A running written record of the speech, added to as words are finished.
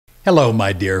Hello,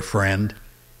 my dear friend.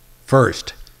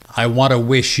 First, I want to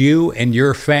wish you and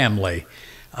your family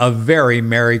a very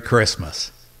Merry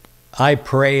Christmas. I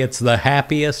pray it's the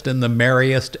happiest and the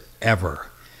merriest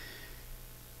ever.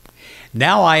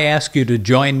 Now I ask you to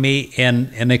join me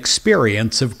in an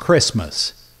experience of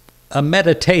Christmas, a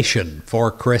meditation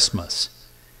for Christmas.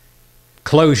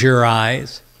 Close your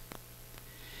eyes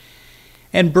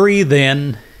and breathe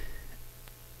in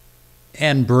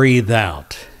and breathe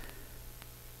out.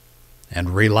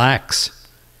 And relax.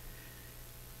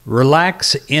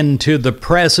 Relax into the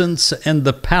presence and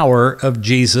the power of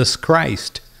Jesus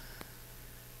Christ.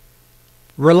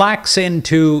 Relax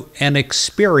into an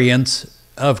experience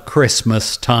of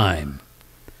Christmas time.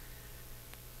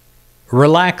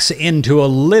 Relax into a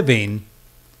living,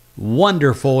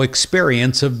 wonderful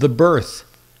experience of the birth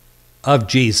of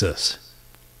Jesus.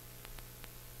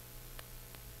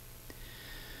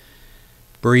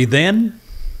 Breathe in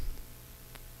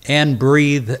and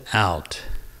breathe out.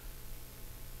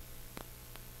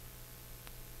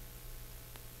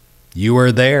 You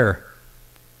are there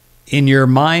in your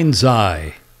mind's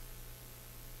eye.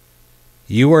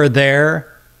 You are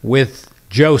there with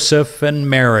Joseph and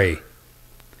Mary.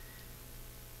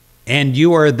 And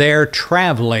you are there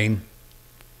traveling,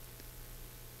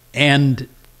 and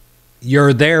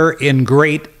you're there in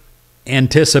great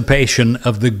anticipation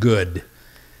of the good,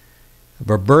 of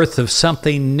a birth of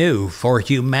something new for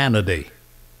humanity.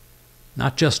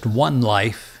 Not just one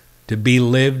life to be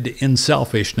lived in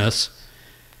selfishness,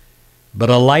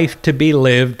 but a life to be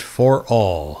lived for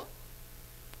all.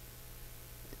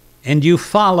 And you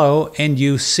follow and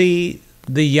you see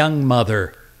the young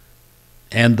mother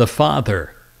and the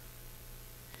father,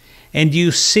 and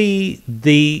you see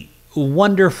the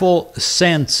wonderful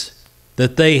sense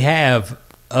that they have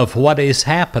of what is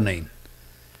happening,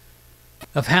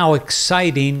 of how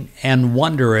exciting and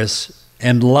wondrous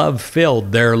and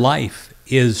love-filled their life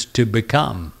is to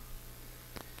become.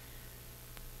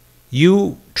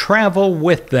 You travel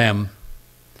with them,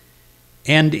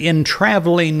 and in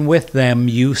traveling with them,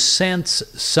 you sense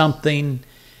something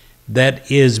that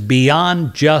is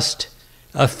beyond just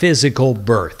a physical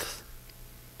birth.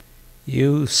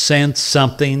 You sense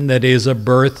something that is a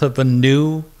birth of a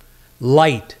new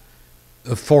light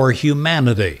for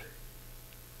humanity.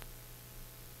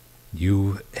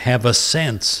 You have a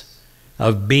sense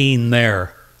of being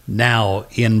there now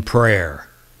in prayer.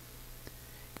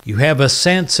 You have a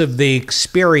sense of the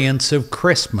experience of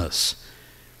Christmas,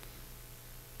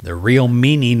 the real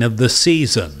meaning of the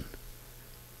season.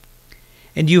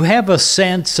 And you have a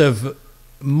sense of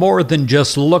more than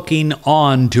just looking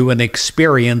on to an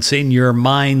experience in your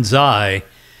mind's eye.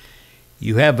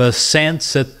 You have a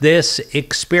sense that this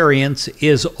experience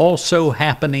is also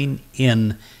happening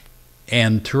in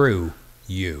and through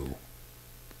you.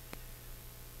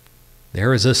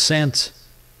 There is a sense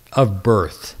of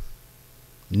birth,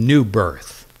 new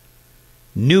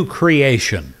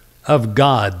creation of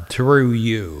God through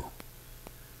you.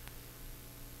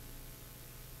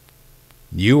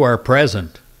 You are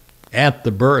present at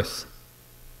the birth.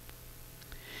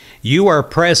 You are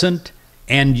present,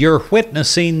 and you're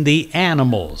witnessing the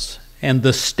animals and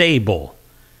the stable.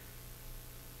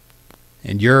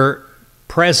 And you're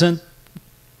present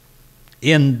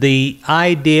in the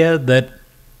idea that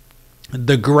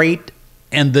the great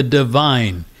and the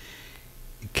divine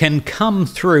can come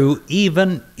through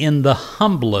even in the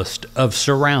humblest of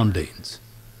surroundings.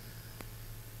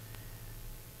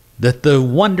 That the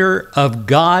wonder of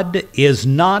God is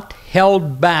not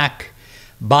held back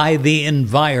by the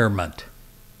environment.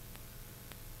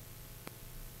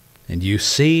 And you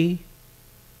see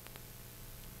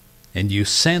and you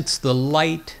sense the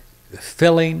light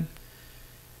filling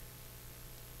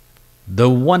the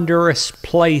wondrous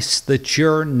place that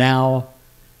you're now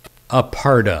a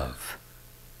part of.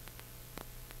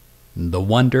 And the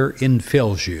wonder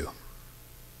infills you.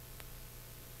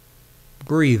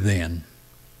 Breathe in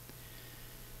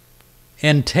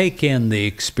and take in the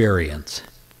experience.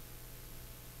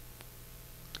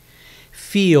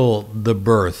 Feel the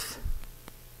birth.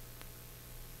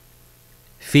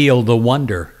 Feel the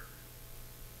wonder.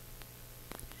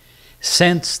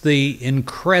 Sense the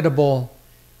incredible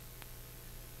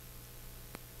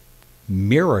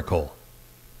miracle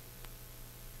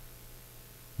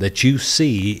that you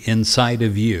see inside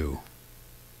of you.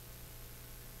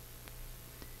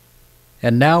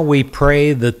 And now we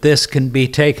pray that this can be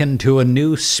taken to a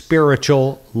new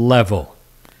spiritual level,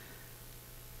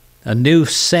 a new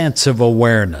sense of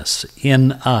awareness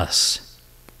in us,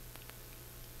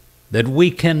 that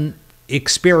we can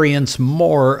experience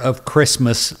more of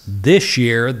Christmas this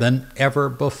year than ever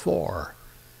before.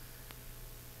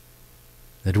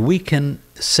 that we can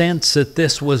sense that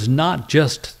this was not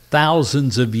just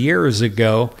thousands of years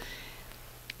ago,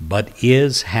 but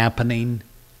is happening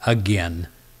again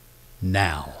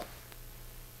now.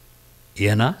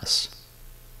 In us.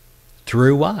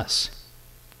 Through us.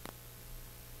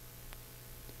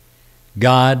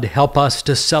 God, help us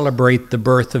to celebrate the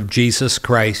birth of Jesus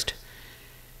Christ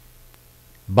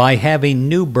by having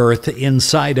new birth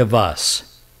inside of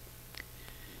us.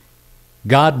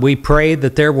 God, we pray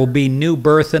that there will be new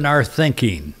birth in our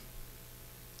thinking,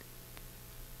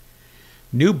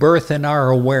 new birth in our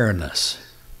awareness,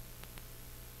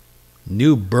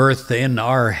 new birth in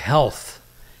our health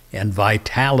and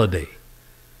vitality.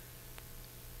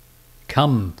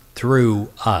 Come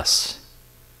through us.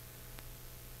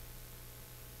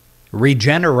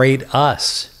 Regenerate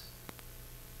us.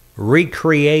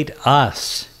 Recreate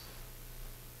us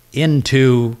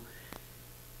into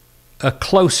a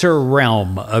closer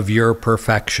realm of your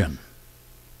perfection.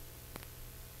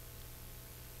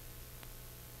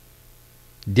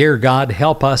 Dear God,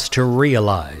 help us to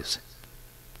realize,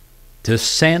 to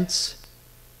sense,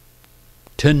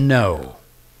 to know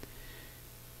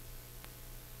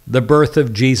the birth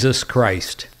of Jesus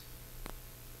Christ.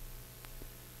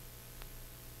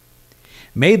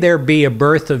 May there be a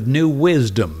birth of new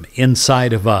wisdom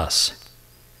inside of us,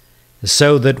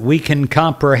 so that we can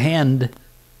comprehend,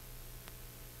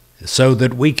 so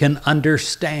that we can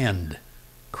understand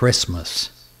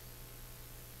Christmas.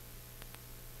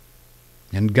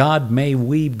 And God, may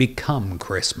we become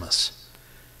Christmas.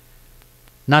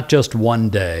 Not just one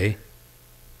day,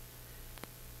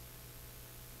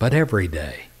 but every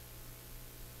day.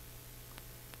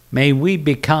 May we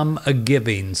become a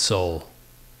giving soul,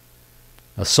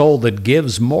 a soul that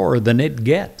gives more than it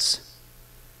gets,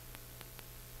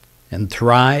 and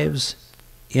thrives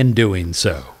in doing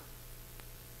so.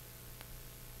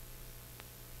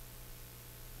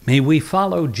 May we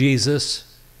follow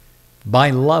Jesus by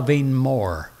loving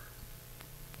more,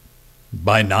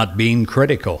 by not being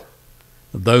critical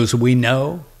of those we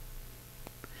know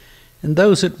and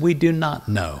those that we do not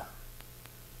know,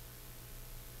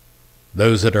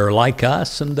 those that are like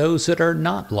us and those that are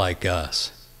not like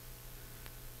us.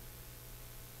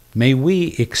 May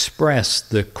we express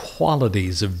the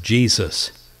qualities of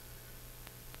Jesus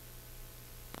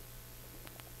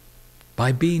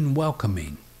by being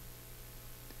welcoming,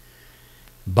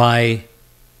 by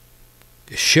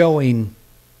showing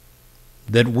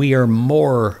that we are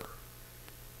more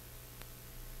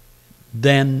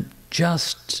than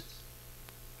just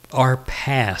our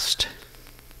past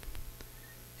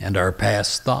and our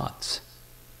past thoughts.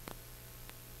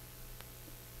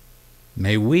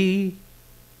 May we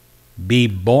be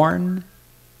born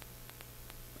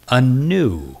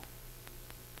anew.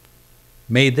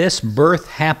 May this birth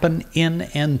happen in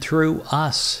and through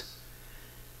us.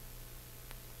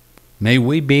 May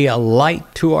we be a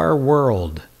light to our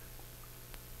world,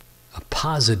 a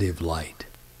positive light,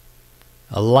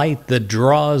 a light that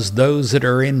draws those that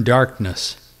are in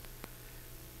darkness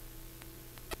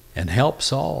and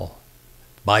helps all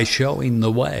by showing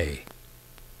the way.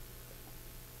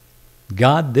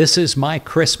 God, this is my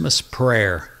Christmas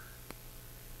prayer.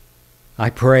 I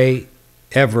pray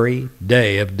every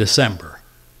day of December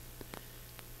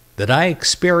that I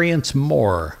experience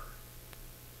more,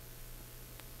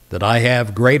 that I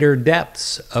have greater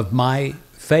depths of my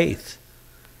faith,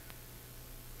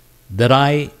 that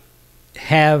I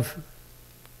have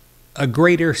a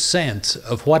greater sense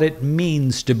of what it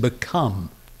means to become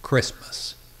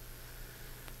Christmas.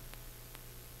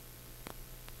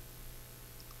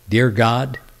 Dear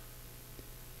God,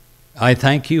 I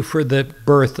thank you for the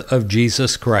birth of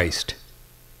Jesus Christ,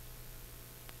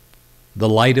 the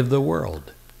light of the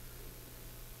world.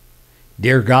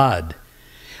 Dear God,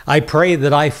 I pray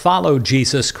that I follow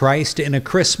Jesus Christ in a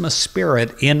Christmas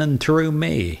spirit in and through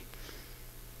me,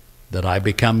 that I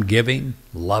become giving,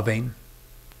 loving,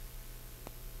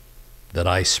 that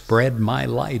I spread my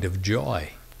light of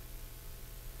joy.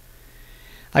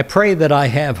 I pray that I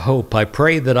have hope. I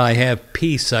pray that I have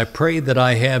peace. I pray that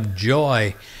I have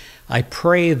joy. I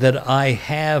pray that I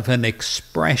have an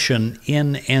expression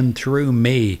in and through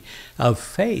me of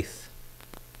faith.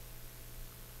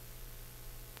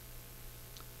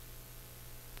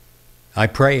 I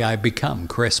pray I become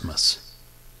Christmas.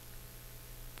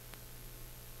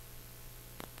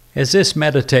 As this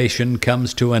meditation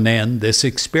comes to an end, this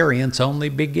experience only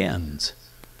begins.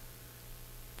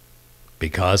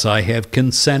 Because I have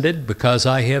consented, because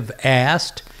I have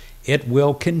asked, it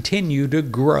will continue to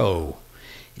grow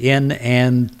in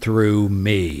and through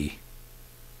me.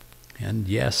 And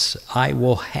yes, I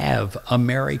will have a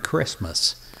Merry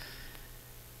Christmas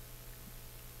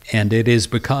And it is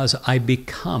because I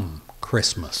become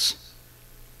Christmas.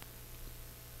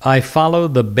 I follow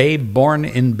the babe born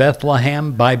in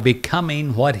Bethlehem by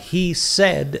becoming what he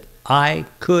said I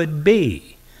could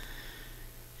be.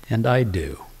 And I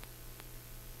do.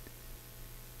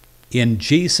 In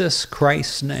Jesus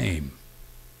Christ's name,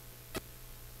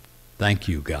 thank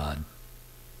you, God.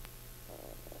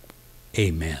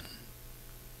 Amen.